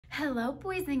Hello,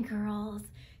 boys and girls.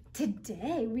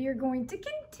 Today we are going to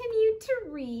continue to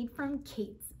read from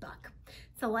Kate's book.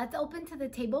 So let's open to the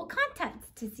table of contents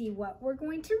to see what we're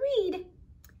going to read.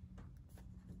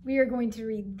 We are going to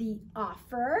read The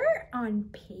Offer on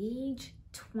page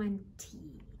 20.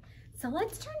 So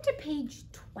let's turn to page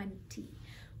 20.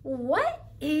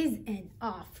 What is an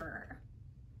offer?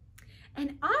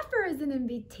 An offer is an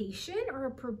invitation or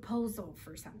a proposal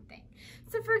for something.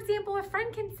 So for example, a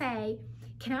friend can say,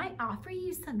 "Can I offer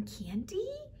you some candy?"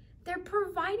 They're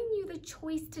providing you the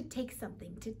choice to take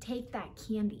something, to take that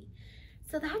candy.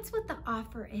 So that's what the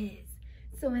offer is.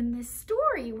 So in this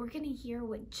story, we're going to hear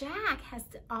what Jack has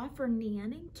to offer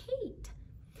Nan and Kate.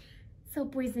 So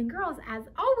boys and girls, as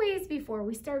always, before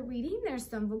we start reading, there's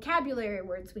some vocabulary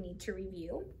words we need to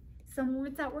review. Some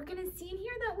words that we're going to see in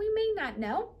here that we may not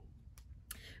know.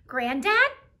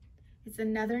 Granddad is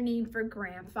another name for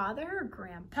grandfather or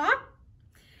grandpa.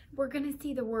 We're going to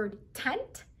see the word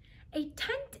tent. A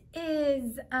tent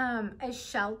is a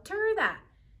shelter that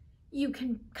you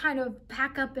can kind of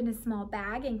pack up in a small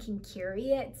bag and can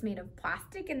carry it. It's made of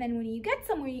plastic, and then when you get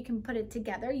somewhere, you can put it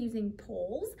together using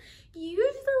poles. You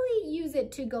usually use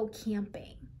it to go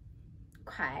camping.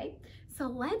 Okay, so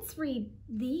let's read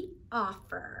the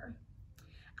offer.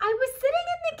 I was sitting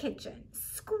in the kitchen,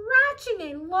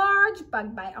 scratching a large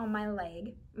bug bite on my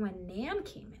leg when Nan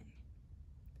came in.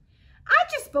 "I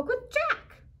just spoke with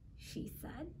Jack," she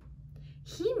said.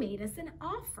 "He made us an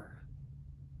offer."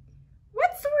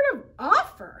 "What sort of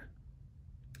offer?"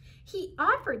 "He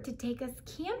offered to take us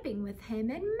camping with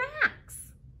him and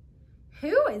Max."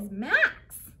 "Who is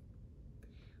Max?"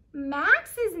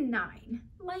 "Max is 9,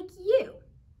 like you.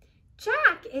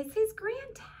 Jack is his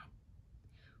granddad."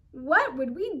 "What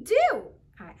would we do?"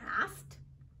 I asked.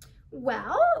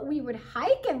 "Well, we would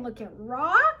hike and look at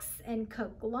rocks and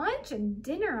cook lunch and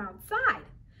dinner outside,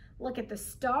 look at the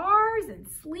stars and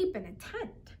sleep in a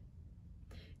tent."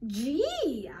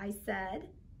 "Gee," I said,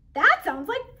 "that sounds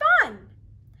like fun.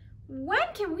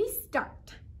 When can we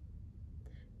start?"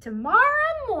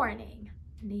 "Tomorrow morning,"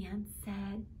 Nan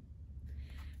said.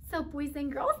 So boys and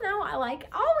girls, now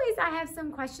like always, I have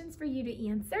some questions for you to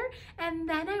answer, and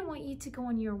then I want you to go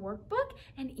on your workbook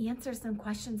and answer some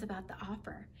questions about the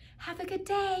offer. Have a good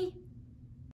day.